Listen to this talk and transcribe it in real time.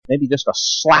maybe just a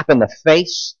slap in the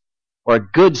face or a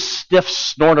good stiff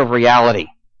snort of reality.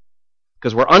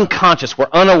 Because we're unconscious, we're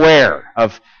unaware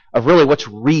of really what's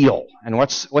real and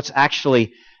what's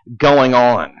actually going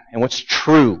on and what's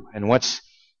true and what's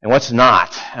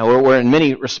not. And we're in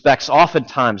many respects,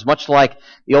 oftentimes, much like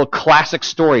the old classic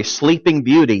story, Sleeping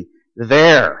Beauty,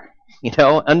 there,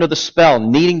 under the spell,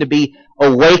 needing to be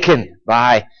awakened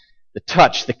by the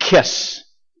touch, the kiss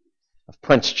of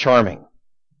Prince Charming.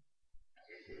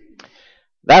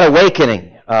 That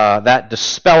awakening, that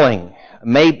dispelling,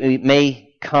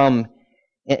 may come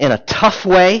in a tough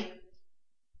way.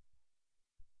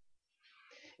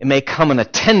 It may come in a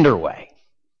tender way.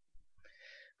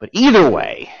 But either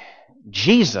way,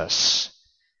 Jesus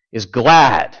is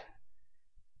glad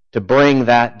to bring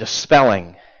that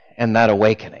dispelling and that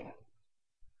awakening.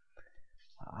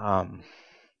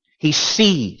 He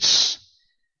sees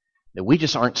that we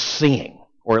just aren't seeing,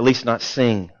 or at least not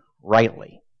seeing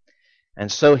rightly.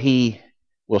 And so he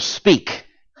will speak,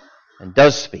 and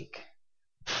does speak,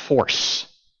 force,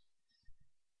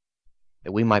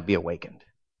 that we might be awakened.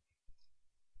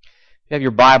 If you have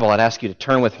your Bible, I'd ask you to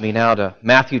turn with me now to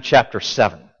Matthew chapter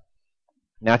 7.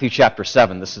 Matthew chapter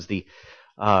 7, this is the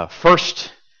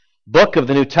first book of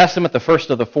the New Testament, the first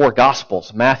of the four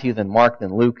Gospels, Matthew, then Mark,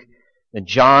 then Luke, then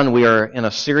John. We are in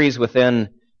a series within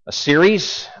a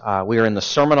series. We are in the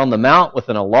Sermon on the Mount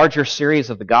within a larger series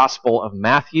of the Gospel of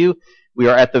Matthew. We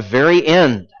are at the very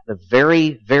end, the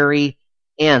very, very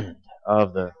end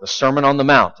of the Sermon on the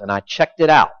Mount, and I checked it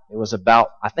out. It was about,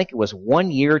 I think it was 1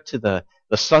 year to the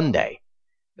Sunday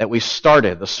that we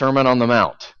started the Sermon on the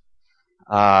Mount.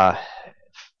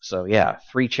 So yeah,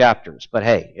 3 chapters. But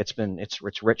hey, it's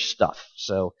rich stuff.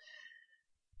 So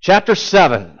chapter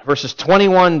 7, verses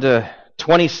 21 to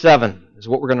 27 is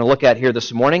what we're going to look at here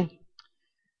this morning.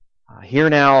 Hear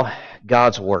now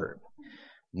God's word.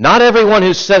 Not everyone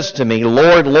who says to me,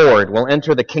 Lord, Lord, will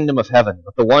enter the kingdom of heaven,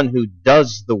 but the one who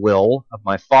does the will of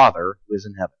my Father who is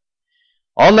in heaven.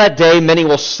 On that day many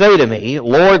will say to me,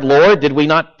 Lord, Lord, did we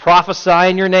not prophesy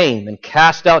in your name, and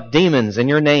cast out demons in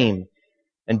your name,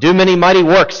 and do many mighty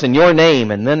works in your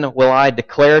name? And then will I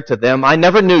declare to them, I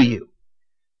never knew you.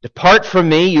 Depart from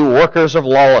me, you workers of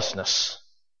lawlessness.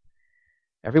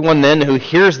 Everyone then who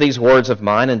hears these words of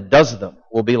mine and does them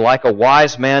will be like a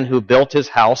wise man who built his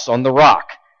house on the rock.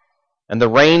 And the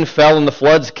rain fell, and the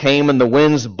floods came, and the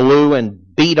winds blew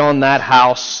and beat on that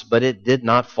house, but it did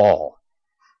not fall,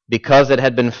 because it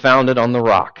had been founded on the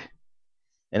rock.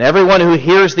 And everyone who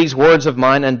hears these words of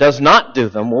mine and does not do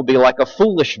them will be like a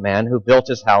foolish man who built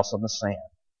his house on the sand.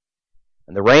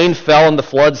 And the rain fell, and the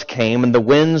floods came, and the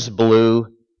winds blew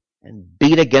and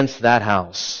beat against that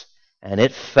house, and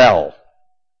it fell,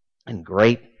 and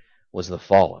great was the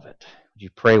fall of it. Would you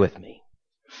pray with me?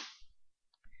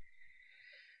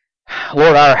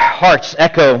 Lord, our hearts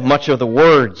echo much of the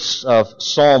words of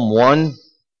Psalm 1.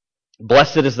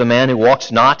 Blessed is the man who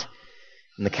walks not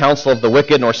in the counsel of the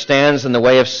wicked, nor stands in the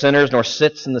way of sinners, nor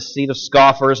sits in the seat of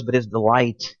scoffers, but his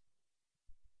delight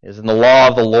is in the law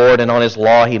of the Lord, and on his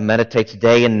law he meditates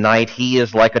day and night. He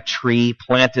is like a tree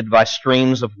planted by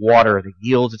streams of water that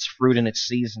yields its fruit in its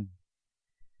season.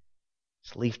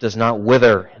 His leaf does not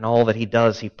wither, and all that he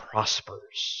does he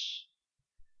prospers.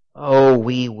 Oh,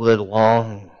 we would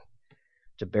long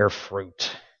to bear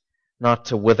fruit, not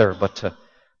to wither, but to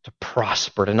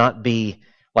prosper, to not be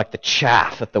like the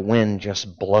chaff that the wind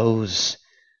just blows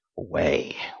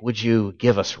away. Would you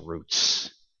give us roots?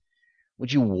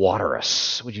 Would you water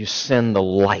us? Would you send the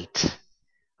light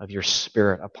of your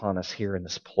Spirit upon us here in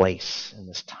this place, in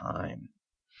this time?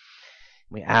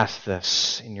 We ask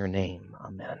this in your name.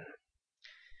 Amen.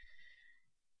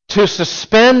 To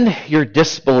suspend your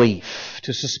disbelief.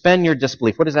 To suspend your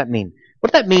disbelief. What does that mean?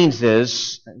 What that means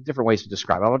is, different ways to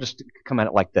describe it. I'll just come at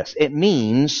it like this. It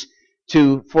means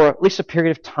to, for at least a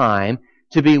period of time,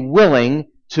 to be willing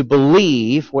to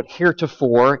believe what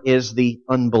heretofore is the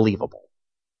unbelievable.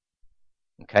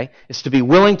 Okay? It's to be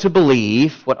willing to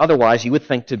believe what otherwise you would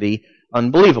think to be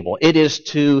unbelievable. It is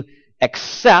to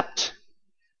accept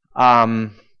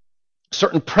certain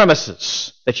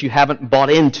premises that you haven't bought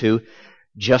into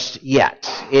just yet.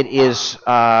 It is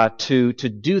to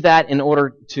do that in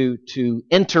order to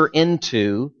enter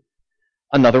into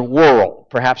another world,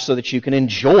 perhaps so that you can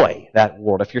enjoy that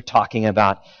world. If you're talking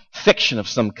about fiction of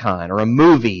some kind, or a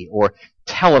movie, or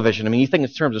television. I mean, you think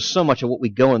in terms of so much of what we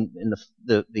go in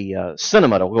the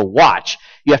cinema to go watch.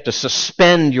 You have to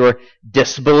suspend your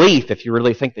disbelief if you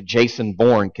really think that Jason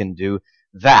Bourne can do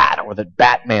that, or that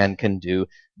Batman can do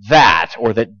that,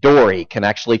 or that Dory can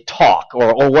actually talk,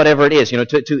 or whatever it is. You know,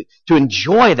 to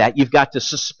enjoy that, you've got to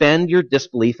suspend your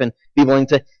disbelief and be willing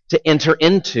to enter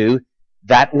into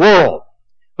that world.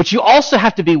 But you also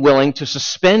have to be willing to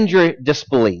suspend your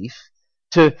disbelief,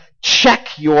 to check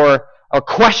your, or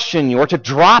question your, to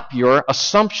drop your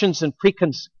assumptions and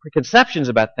preconceptions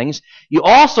about things. You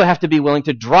also have to be willing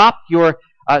to drop your,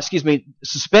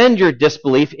 suspend your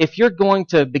disbelief if you're going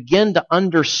to begin to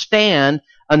understand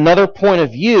another point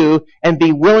of view and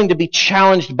be willing to be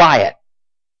challenged by it.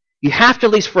 You have to,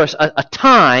 at least for a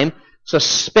time,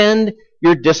 suspend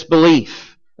your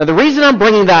disbelief. Now, the reason I'm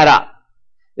bringing that up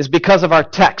is because of our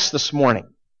text this morning.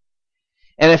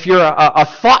 And if you're a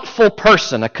thoughtful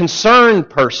person, a concerned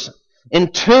person,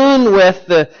 in tune with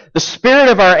the spirit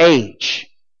of our age,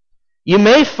 you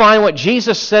may find what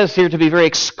Jesus says here to be very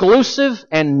exclusive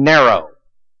and narrow,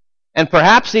 and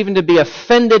perhaps even to be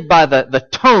offended by the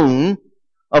tone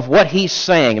of what he's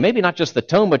saying. And maybe not just the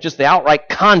tone, but just the outright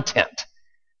content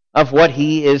of what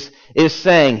he is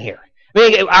saying here. I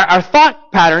mean, our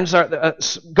thought patterns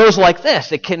goes like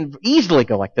this. It can easily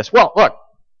go like this. Well, look,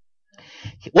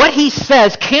 what he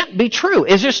says can't be true.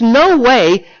 There's just no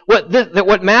way that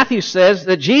what Matthew says,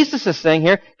 that Jesus is saying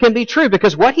here, can be true,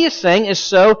 because what he is saying is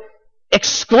so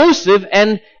exclusive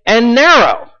and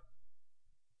narrow.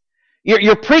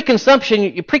 Your preconception,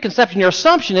 your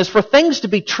assumption is for things to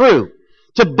be true.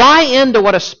 To buy into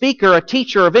what a speaker, a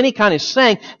teacher of any kind is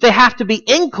saying, they have to be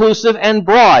inclusive and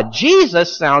broad.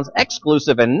 Jesus sounds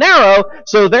exclusive and narrow,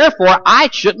 so therefore I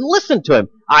shouldn't listen to him.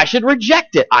 I should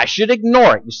reject it. I should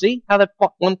ignore it. You see how that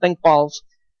one thing falls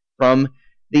from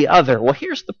the other? Well,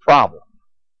 here's the problem.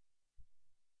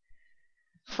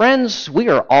 Friends, we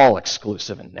are all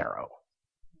exclusive and narrow.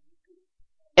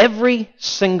 Every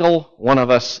single one of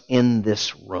us in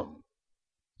this room.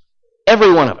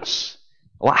 Every one of us.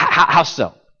 Well, how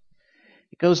so?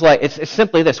 It goes like, it's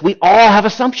simply this. We all have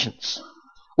assumptions.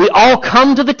 We all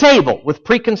come to the table with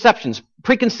preconceptions,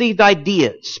 preconceived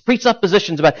ideas,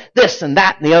 presuppositions about this and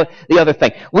that and the other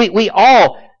thing. We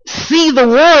all see the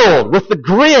world with the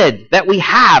grid that we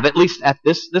have, at least at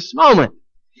this moment.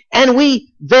 And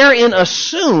we therein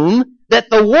assume that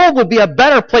the world would be a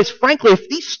better place, frankly, if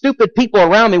these stupid people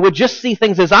around me would just see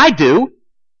things as I do.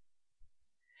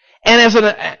 And as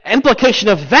an implication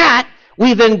of that,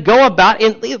 we then go about,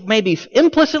 maybe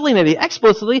implicitly, maybe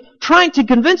explicitly, trying to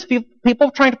convince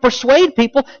people, trying to persuade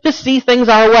people to see things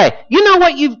our way. You know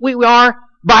what we are?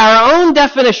 By our own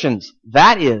definitions,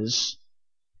 that is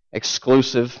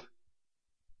exclusive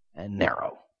and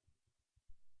narrow.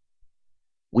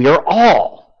 We are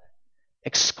all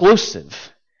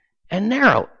exclusive and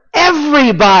narrow.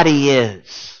 Everybody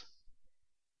is.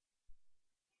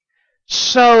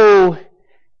 So,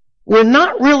 we're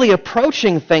not really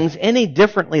approaching things any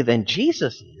differently than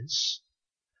Jesus is.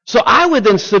 So I would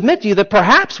then submit to you that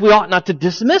perhaps we ought not to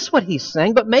dismiss what he's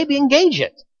saying, but maybe engage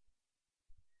it.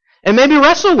 And maybe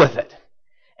wrestle with it.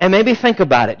 And maybe think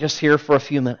about it just here for a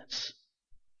few minutes.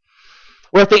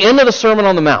 We're at the end of the Sermon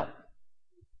on the Mount.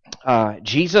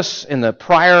 Jesus, in the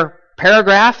prior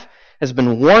paragraph, has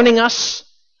been warning us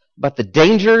about the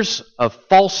dangers of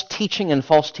false teaching and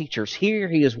false teachers. Here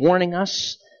he is warning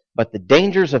us but the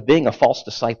dangers of being a false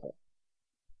disciple.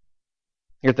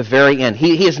 Here at the very end.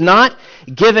 He is not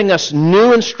giving us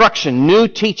new instruction, new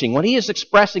teaching. What he is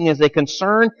expressing is a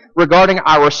concern regarding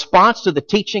our response to the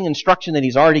teaching, instruction that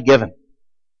he's already given.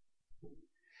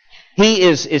 He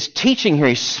is teaching here,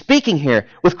 he's speaking here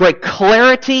with great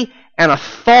clarity and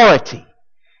authority.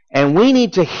 And we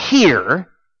need to hear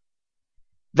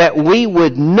that we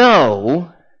would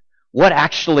know what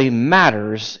actually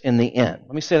matters in the end.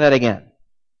 Let me say that again.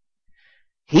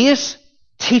 He is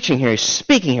teaching here, he's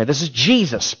speaking here. This is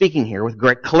Jesus speaking here with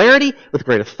great clarity, with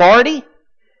great authority.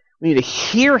 We need to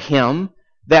hear him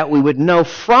that we would know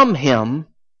from him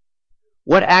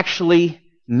what actually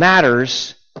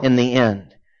matters in the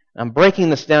end. I'm breaking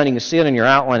this down. You can see it in your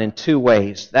outline in two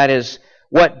ways. That is,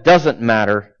 what doesn't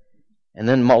matter, and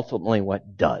then ultimately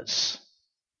what does.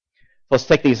 Let's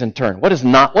take these in turn. What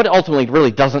ultimately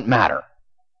really doesn't matter?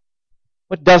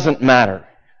 What doesn't matter?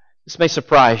 This may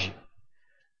surprise you.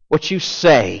 What you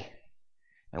say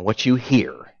and what you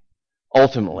hear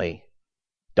ultimately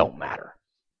don't matter.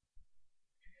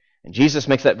 And Jesus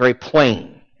makes that very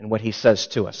plain in what he says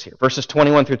to us here. Verses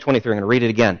 21 through 23, I'm going to read it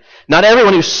again. Not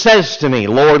everyone who says to me,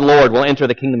 Lord, Lord, will enter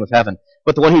the kingdom of heaven,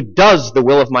 but the one who does the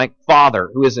will of my Father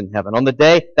who is in heaven. On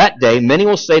that day, many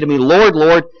will say to me, Lord,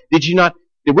 Lord, did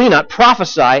we not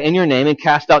prophesy in your name and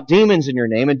cast out demons in your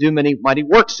name and do many mighty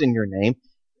works in your name?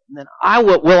 And then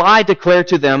will I declare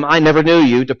to them, I never knew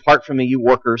you, depart from me, you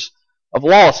workers of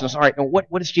lawlessness. All right, now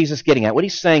what is Jesus getting at? What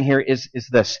he's saying here is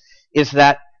this, is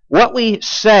that what we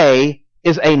say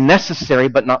is a necessary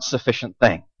but not sufficient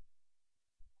thing.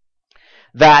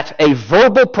 that a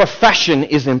verbal profession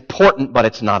is important, but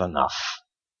it's not enough.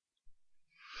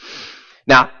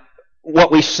 Now,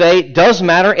 what we say does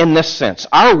matter in this sense.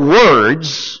 Our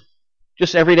words,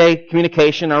 just everyday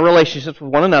communication, our relationships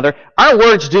with one another, our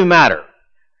words do matter.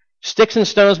 Sticks and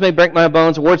stones may break my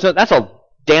bones, words, that's a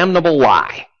damnable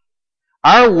lie.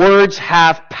 Our words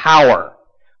have power.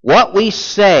 What we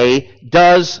say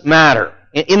does matter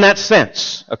in that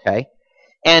sense, okay?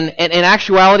 And in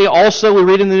actuality, also, we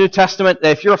read in the New Testament that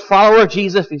if you're a follower of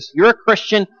Jesus, if you're a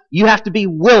Christian, you have to be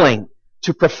willing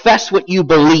to profess what you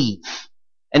believe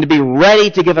and to be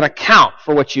ready to give an account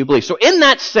for what you believe. So in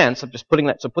that sense, I'm just putting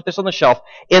that, so put this on the shelf.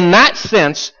 In that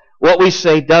sense, what we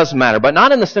say does matter, but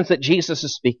not in the sense that Jesus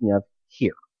is speaking of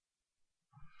here.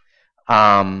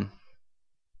 How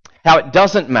it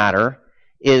doesn't matter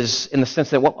is in the sense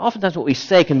that oftentimes what we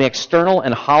say can be external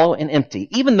and hollow and empty.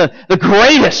 Even the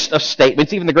greatest of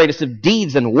statements, even the greatest of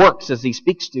deeds and works, as he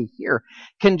speaks to here,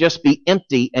 can just be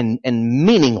empty and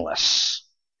meaningless.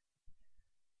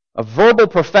 A verbal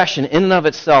profession in and of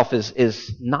itself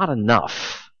is not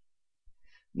enough,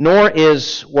 nor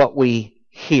is what we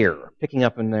hear. Picking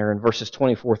up in there in verses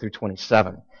 24 through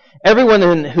 27.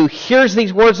 Everyone who hears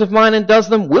these words of mine and does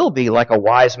them will be like a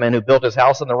wise man who built his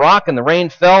house on the rock, and the rain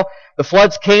fell, the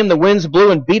floods came, the winds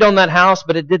blew and beat on that house,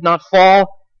 but it did not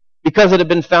fall, because it had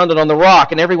been founded on the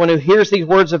rock. And everyone who hears these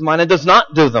words of mine and does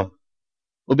not do them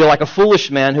will be like a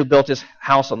foolish man who built his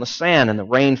house on the sand, and the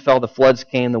rain fell, the floods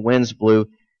came, the winds blew,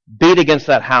 beat against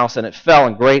that house, and it fell,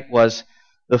 and great was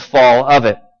the fall of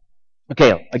it.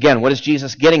 Okay, again, what is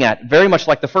Jesus getting at? Very much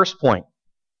like the first point.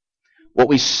 What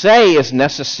we say is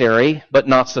necessary, but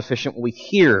not sufficient. What we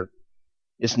hear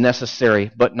is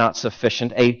necessary, but not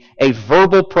sufficient. A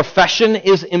verbal profession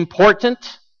is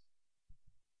important,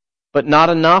 but not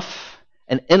enough.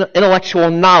 And intellectual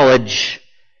knowledge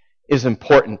is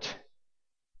important,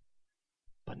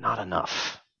 but not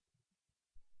enough.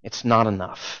 It's not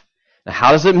enough. Now,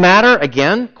 how does it matter?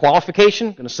 Again, qualification.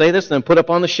 I'm going to say this, then put up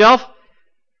on the shelf.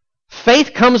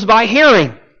 Faith comes by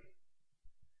hearing.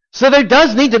 So there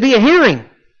does need to be a hearing.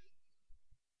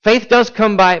 Faith does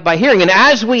come by hearing. And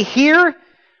as we hear,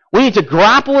 we need to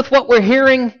grapple with what we're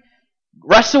hearing,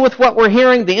 wrestle with what we're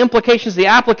hearing, the implications, the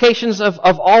applications of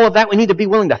all of that. We need to be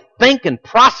willing to think and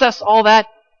process all that.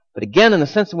 But again, in the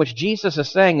sense in which Jesus is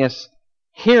saying is,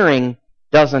 hearing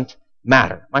doesn't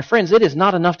matter. My friends, it is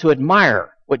not enough to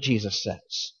admire what Jesus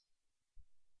says.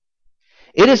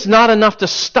 It is not enough to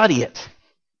study it.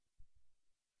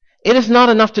 It is not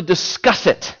enough to discuss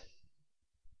it.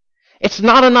 It's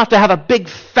not enough to have a big,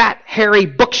 fat, hairy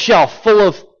bookshelf full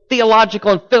of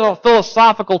theological and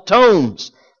philosophical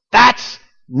tomes. That's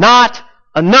not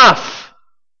enough.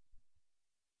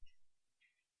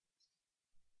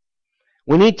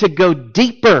 We need to go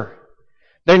deeper.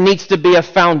 There needs to be a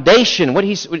foundation.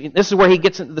 This is where he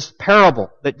gets into this parable,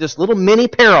 this little mini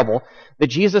parable that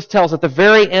Jesus tells at the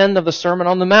very end of the Sermon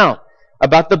on the Mount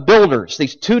about the builders,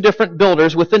 these two different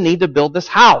builders with the need to build this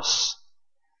house.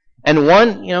 And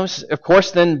one, of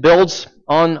course, then builds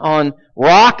on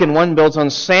rock, and one builds on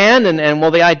sand. And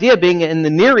the idea being in the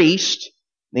Near East,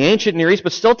 the ancient Near East,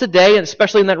 but still today, and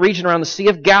especially in that region around the Sea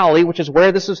of Galilee, which is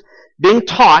where this is being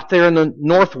taught, there in the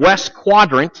northwest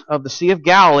quadrant of the Sea of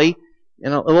Galilee,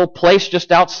 in a little place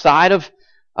just outside of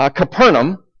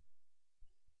Capernaum,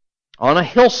 on a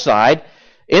hillside.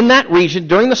 In that region,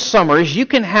 during the summers, you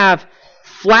can have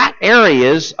flat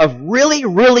areas of really,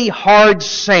 really hard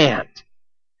sand.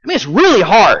 I mean, it's really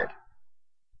hard.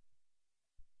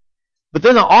 But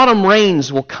then the autumn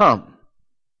rains will come.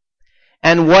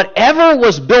 And whatever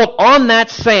was built on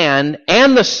that sand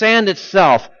and the sand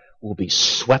itself will be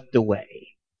swept away.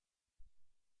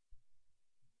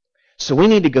 So we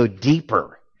need to go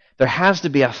deeper. There has to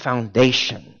be a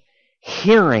foundation.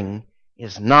 Hearing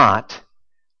is not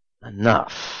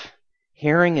enough.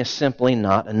 Hearing is simply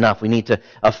not enough. We need to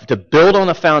build on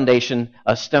a foundation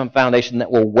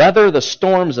that will weather the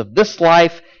storms of this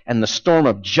life and the storm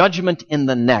of judgment in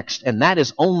the next, and that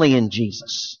is only in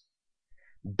Jesus.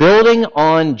 Building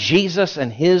on Jesus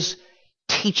and His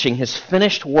teaching, His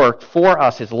finished work for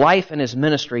us, His life and His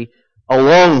ministry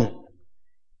alone.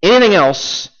 Anything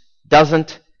else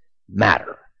doesn't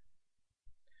matter.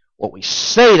 What we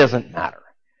say doesn't matter.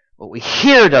 What we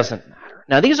hear doesn't matter.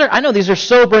 Now, I know these are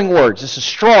sobering words. This is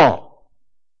strong.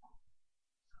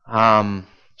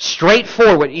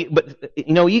 Straightforward. But,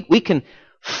 we can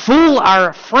fool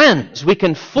our friends. We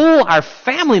can fool our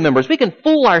family members. We can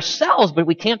fool ourselves, but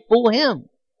we can't fool Him.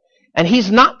 And He's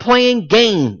not playing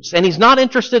games, and He's not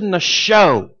interested in a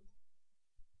show.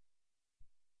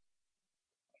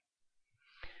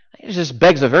 It just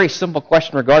begs a very simple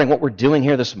question regarding what we're doing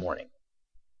here this morning.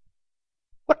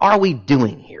 What are we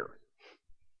doing here?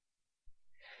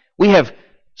 We have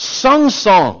sung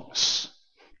songs.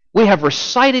 We have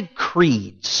recited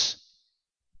creeds.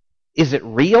 Is it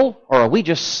real, or are we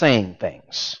just saying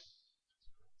things?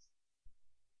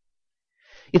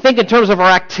 You think in terms of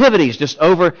our activities just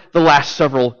over the last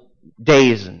several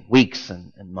days and weeks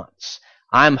and months.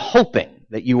 I'm hoping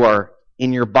that you are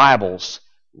in your Bibles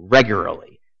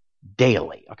regularly,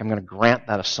 daily. I'm going to grant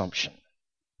that assumption.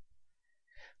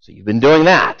 So you've been doing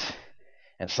that.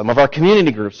 And some of our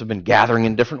community groups have been gathering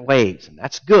in different ways, and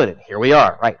that's good. And here we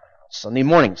are, right? Sunday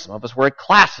morning, some of us were at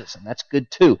classes, and that's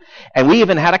good too. And we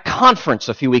even had a conference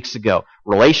a few weeks ago,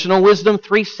 Relational Wisdom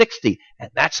 360, and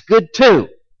that's good too.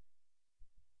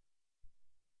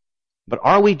 But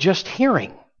are we just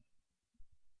hearing?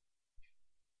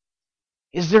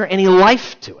 Is there any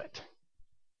life to it?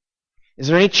 Is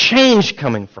there any change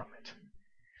coming from it?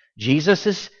 Jesus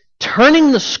is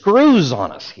turning the screws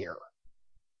on us here,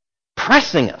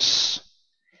 pressing us.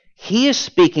 He is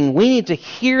speaking. We need to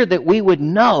hear that we would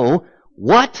know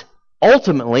what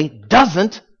ultimately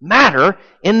doesn't matter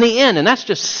in the end. And that's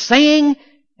just saying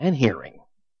and hearing.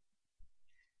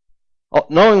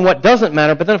 Knowing what doesn't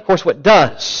matter, but then, of course, what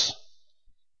does.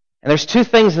 And there's two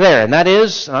things there, and that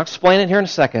is, and I'll explain it here in a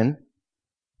second,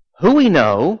 who we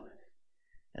know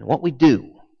and what we do.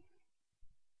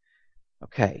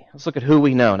 Okay, let's look at who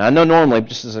we know. Now, I know normally,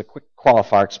 just as a quick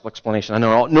qualifier explanation, I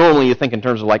know normally you think in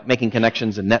terms of like making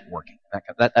connections and networking.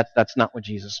 That's not what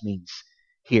Jesus means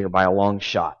here by a long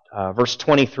shot. Verse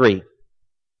 23.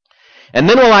 And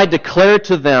then will I declare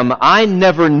to them, I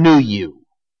never knew you.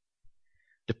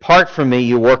 Depart from me,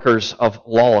 you workers of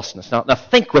lawlessness. Now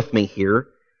think with me here.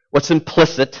 What's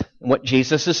implicit in what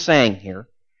Jesus is saying here.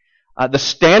 The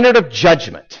standard of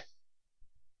judgment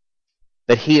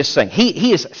that he is saying.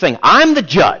 He is saying, I'm the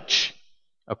judge.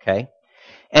 Okay?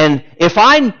 And if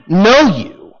I know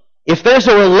you, if there's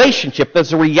a relationship,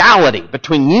 there's a reality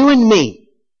between you and me,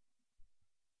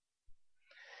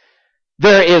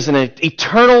 there is an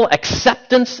eternal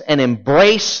acceptance and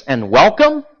embrace and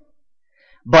welcome.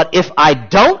 But if I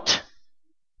don't,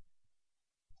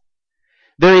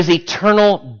 there is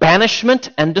eternal banishment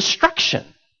and destruction.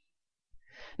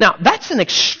 Now, that's an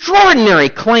extraordinary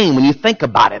claim when you think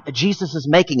about it that Jesus is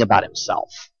making about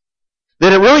himself.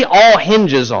 That it really all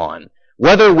hinges on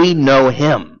whether we know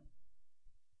him.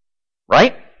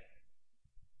 Right?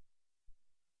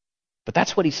 But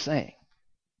that's what he's saying.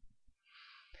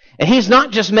 And he's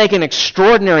not just making an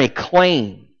extraordinary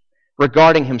claim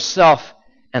regarding himself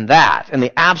and that, and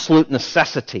the absolute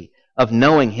necessity of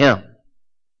knowing him.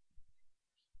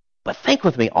 But think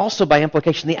with me, also by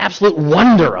implication, the absolute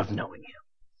wonder of knowing him.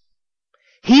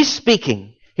 He's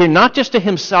speaking here not just to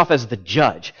himself as the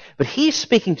judge, but he's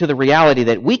speaking to the reality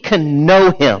that we can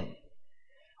know him.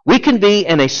 We can be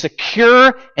in a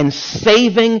secure and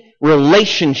saving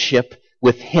relationship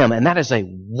with him, and that is a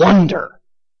wonder.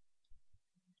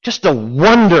 Just a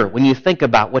wonder when you think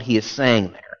about what he is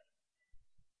saying there.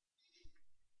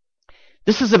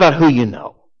 This is about who you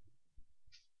know.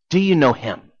 Do you know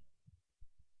him?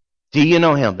 Do you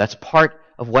know him? That's part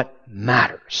of what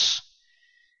matters.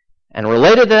 And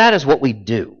related to that is what we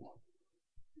do.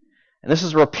 And this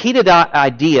is a repeated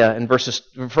idea in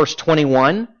verse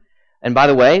 21. And by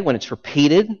the way, when it's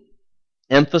repeated,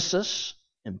 emphasis,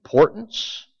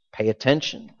 importance, pay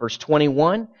attention. Verse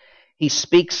 21, he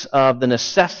speaks of the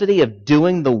necessity of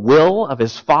doing the will of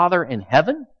his Father in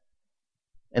heaven.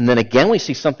 And then again, we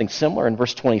see something similar in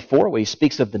verse 24, where he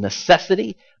speaks of the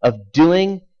necessity of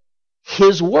doing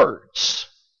his words.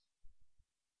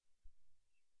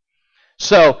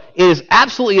 So it is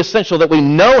absolutely essential that we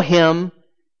know him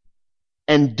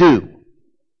and do.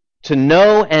 To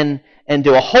know and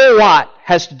do a whole lot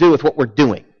has to do with what we're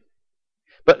doing.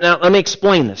 But now let me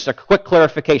explain this. A quick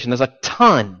clarification. There's a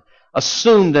ton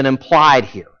assumed and implied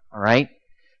here. All right?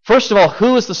 First of all,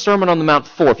 who is the Sermon on the Mount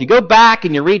for? If you go back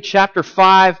and you read chapter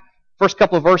 5, first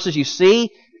couple of verses, you see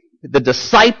the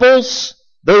disciples,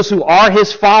 those who are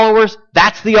his followers,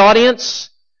 that's the audience.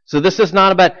 So this is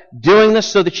not about doing this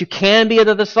so that you can be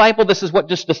a disciple. This is what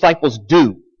just disciples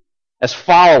do as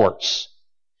followers.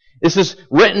 This is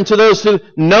written to those who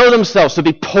know themselves to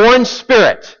be poor in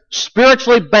spirit,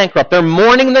 spiritually bankrupt. They're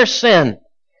mourning their sin.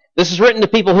 This is written to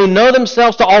people who know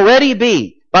themselves to already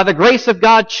be, by the grace of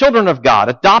God, children of God,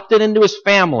 adopted into his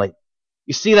family.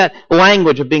 You see that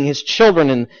language of being his children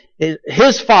and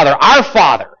his Father, our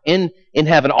Father in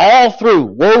heaven, all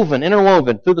through,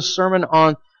 interwoven through the Sermon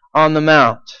on the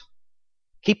Mount.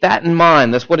 Keep that in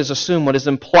mind. That's what is assumed, what is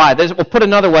implied. We'll put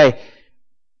another way.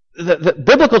 The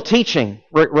biblical teaching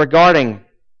regarding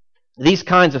these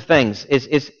kinds of things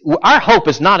is our hope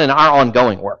is not in our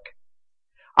ongoing work.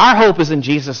 Our hope is in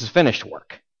Jesus' finished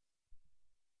work.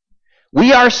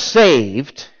 We are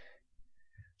saved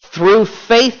through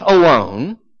faith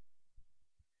alone,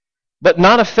 but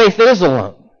not a faith that is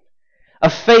alone. A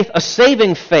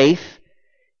saving faith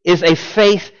is a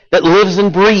faith that lives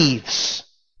and breathes.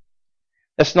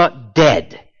 That's not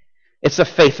dead. It's a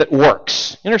faith that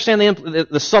works. You understand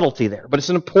the subtlety there, but it's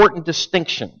an important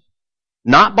distinction.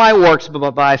 Not by works,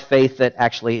 but by faith that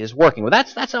actually is working. Well,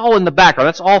 that's all in the background.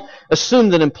 That's all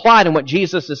assumed and implied in what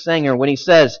Jesus is saying here when he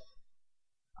says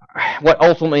what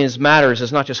ultimately matters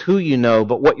is not just who you know,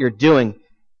 but what you're doing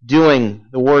the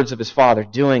words of his Father,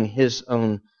 doing his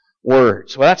own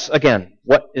words. Well, that's, again,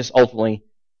 what is ultimately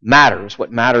matters.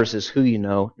 What matters is who you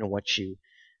know and what you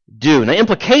do. Now,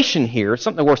 implication here,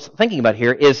 something worth thinking about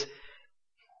here, is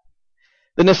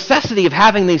the necessity of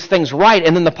having these things right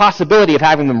and then the possibility of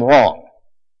having them wrong.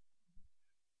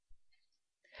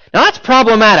 Now, that's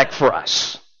problematic for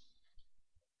us.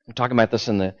 I'm talking about this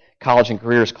in the college and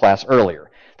careers class earlier.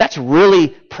 That's really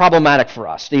problematic for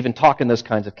us to even talk in those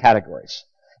kinds of categories.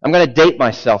 I'm going to date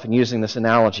myself in using this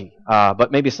analogy,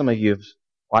 but maybe some of you have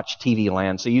watched TV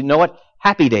Land, so you know what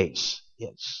Happy Days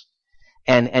is.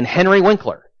 And Henry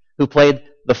Winkler, who played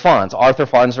the Fonz, Arthur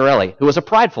Fonzarelli, who was a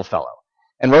prideful fellow,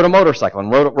 and rode a motorcycle,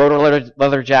 and rode a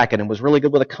leather jacket, and was really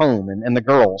good with a comb, and the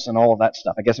girls, and all of that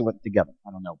stuff. I guess it went together.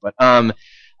 I don't know. But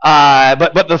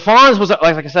the Fonz was,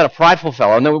 like I said, a prideful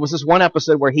fellow. And there was this one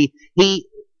episode where he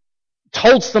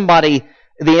told somebody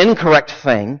the incorrect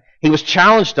thing. He was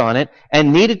challenged on it,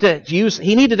 and needed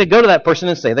to go to that person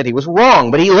and say that he was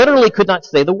wrong. But he literally could not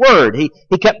say the word.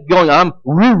 He kept going,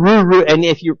 roo, roo, roo. And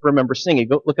if you remember singing,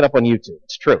 go look it up on YouTube.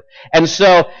 It's true. And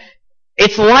so,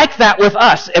 it's like that with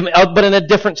us, but in a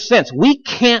different sense. We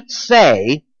can't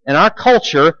say, in our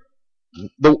culture,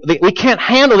 we can't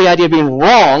handle the idea of being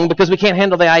wrong because we can't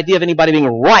handle the idea of anybody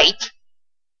being right.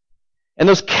 And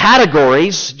those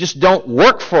categories just don't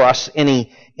work for us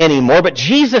anymore. But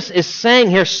Jesus is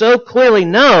saying here so clearly,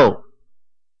 no.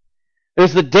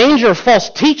 There's the danger of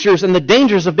false teachers and the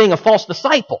dangers of being a false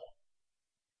disciple.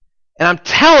 And I'm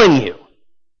telling you,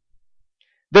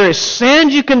 there is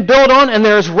sand you can build on, and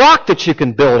there is rock that you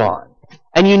can build on.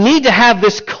 And you need to have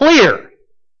this clear,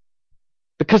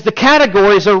 because the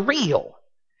categories are real.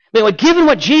 I mean, given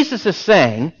what Jesus is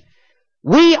saying,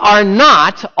 we are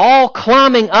not all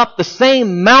climbing up the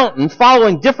same mountain,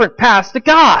 following different paths to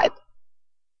God.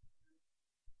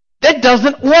 That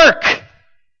doesn't work.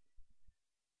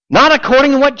 Not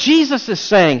according to what Jesus is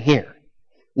saying here.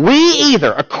 We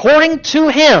either, according to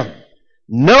Him,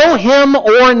 know Him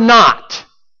or not.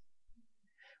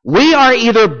 We are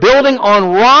either building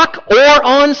on rock or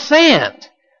on sand,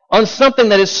 on something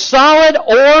that is solid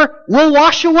or will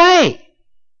wash away.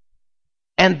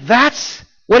 And that's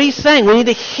what he's saying. We need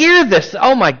to hear this.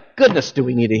 Oh my goodness, do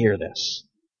we need to hear this?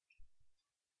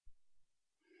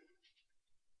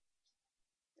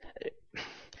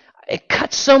 It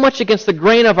cuts so much against the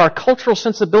grain of our cultural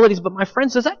sensibilities, but my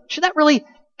friends, should that really,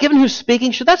 given who's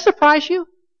speaking, should that surprise you?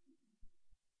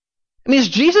 I mean, does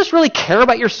Jesus really care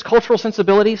about your cultural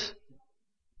sensibilities?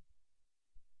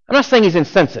 I'm not saying he's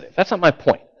insensitive. That's not my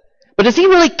point. But does he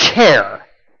really care?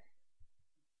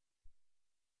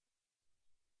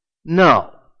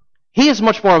 No. He is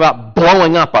much more about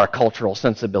blowing up our cultural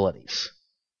sensibilities.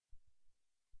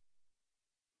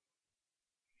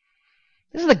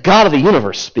 This is the God of the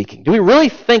universe speaking. Do we really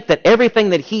think that everything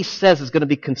that he says is going to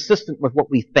be consistent with what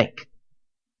we think?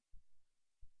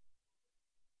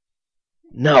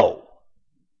 No.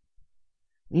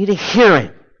 We need to hear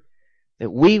him, that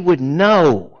we would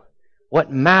know what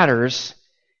matters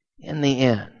in the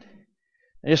end.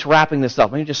 And just wrapping this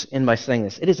up, let me just end by saying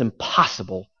this. It is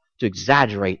impossible to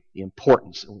exaggerate the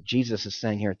importance of what Jesus is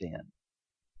saying here at the end.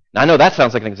 Now, I know that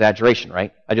sounds like an exaggeration,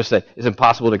 right? I just said it's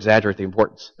impossible to exaggerate the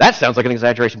importance. That sounds like an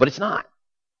exaggeration, but it's not.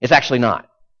 It's actually not.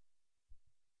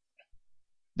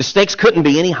 The stakes couldn't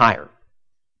be any higher.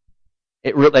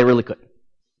 They really couldn't.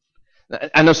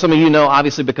 I know some of you know,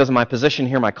 obviously, because of my position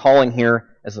here, my calling here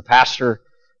as the pastor,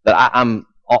 that I'm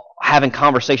having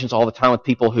conversations all the time with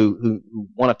people who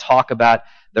want to talk about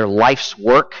their life's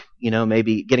work,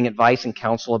 maybe getting advice and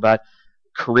counsel about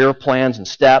career plans and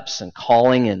steps and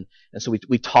calling. And so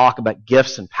we talk about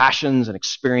gifts and passions and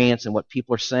experience and what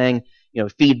people are saying,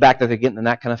 feedback that they're getting and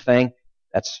that kind of thing.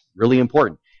 That's really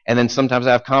important. And then sometimes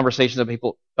I have conversations with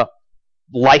people about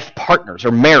life partners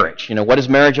or marriage. What is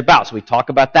marriage about? So we talk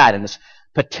about that and this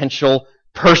potential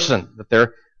person that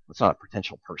they're, it's not a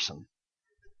potential person.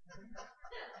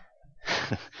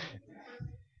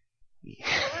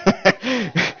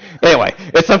 Anyway,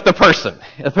 it's not the person,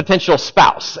 a potential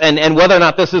spouse, and whether or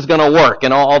not this is going to work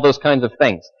and all those kinds of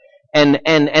things.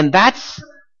 And that's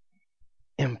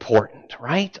important,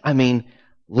 right? I mean,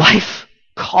 life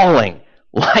calling,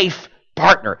 life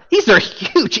partner. These are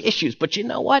huge issues, but you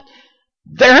know what?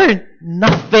 They're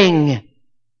nothing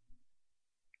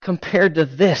compared to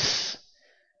this,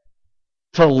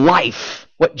 to life,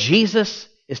 what Jesus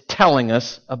is telling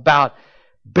us about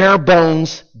bare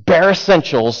bones, bare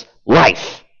essentials,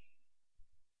 life.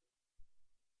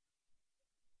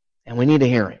 And we need to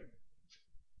hear him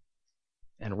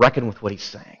and reckon with what he's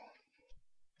saying.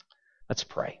 Let's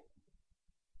pray.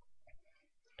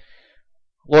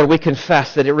 Lord, we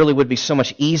confess that it really would be so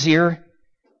much easier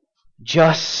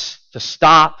just to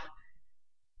stop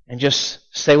and just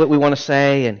say what we want to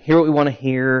say and hear what we want to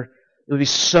hear. It would be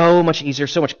so much easier,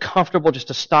 so much comfortable just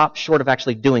to stop short of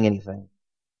actually doing anything.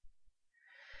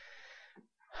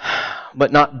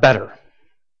 But not better.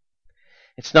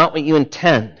 It's not what you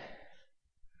intend.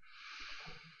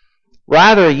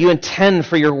 Rather, you intend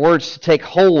for your words to take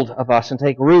hold of us and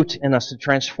take root in us, to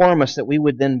transform us, that we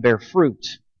would then bear fruit.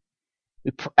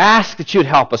 We ask that you would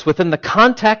help us within the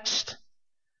context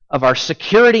of our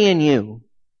security in you.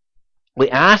 We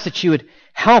ask that you would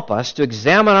help us to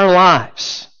examine our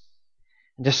lives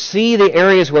and to see the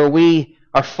areas where we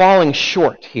are falling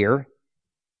short here,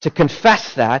 to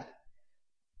confess that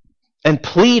and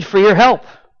plead for your help.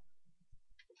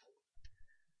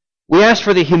 We ask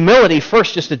for the humility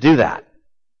first just to do that,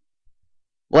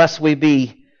 lest we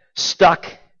be stuck,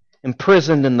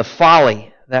 imprisoned in the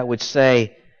folly that would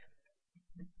say,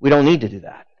 we don't need to do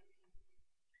that.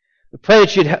 We pray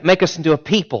that you'd make us into a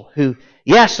people who,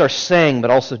 yes, are saying but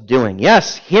also doing.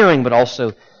 Yes, hearing but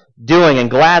also doing, and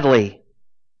gladly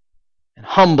and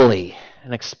humbly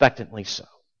and expectantly so.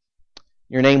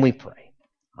 In your name we pray.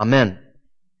 Amen.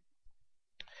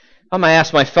 I'm going to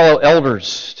ask my fellow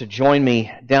elders to join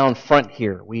me down front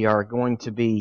here. We are going to be